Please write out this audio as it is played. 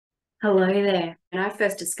Hello there. When I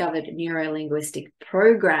first discovered neuro-linguistic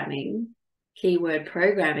programming, keyword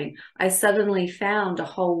programming, I suddenly found a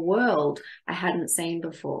whole world I hadn't seen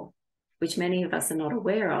before, which many of us are not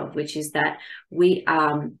aware of, which is that we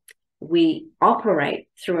operate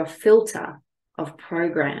through a filter of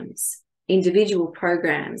programs, individual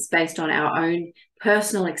programs based on our own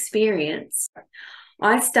personal experience.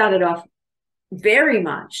 I started off very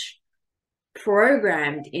much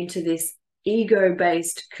programmed into this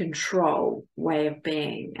ego-based control way of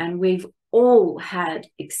being. And we've all had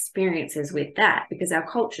experiences with that because our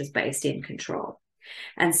culture is based in control.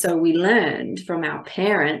 And so we learned from our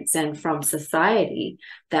parents and from society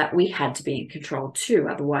that we had to be in control too,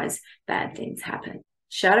 otherwise bad things happen.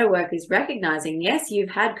 Shadow work is recognizing, yes, you've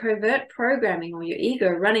had covert programming or your ego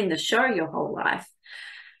running the show your whole life.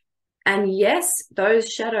 And yes, those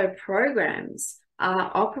shadow programs are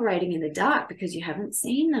operating in the dark because you haven't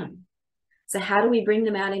seen them. So how do we bring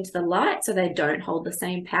them out into the light so they don't hold the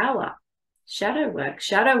same power? Shadow work.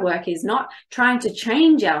 Shadow work is not trying to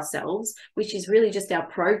change ourselves, which is really just our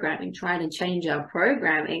programming, trying to change our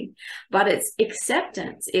programming, but it's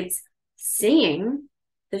acceptance. It's seeing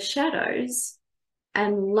the shadows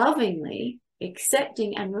and lovingly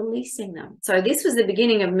accepting and releasing them. So this was the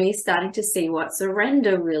beginning of me starting to see what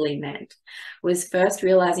surrender really meant. Was first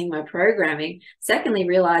realizing my programming, secondly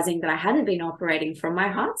realizing that I hadn't been operating from my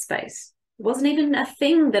heart space. It wasn't even a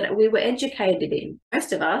thing that we were educated in.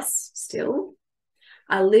 Most of us still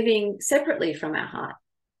are living separately from our heart.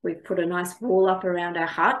 We've put a nice wall up around our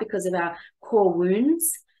heart because of our core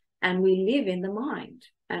wounds, and we live in the mind.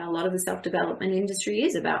 And a lot of the self-development industry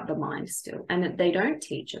is about the mind still, and they don't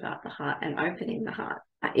teach about the heart and opening the heart.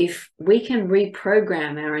 If we can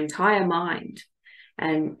reprogram our entire mind,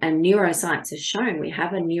 and neuroscience has shown we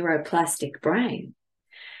have a neuroplastic brain,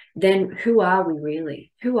 then who are we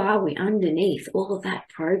really? Who are we underneath all of that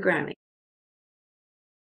programming?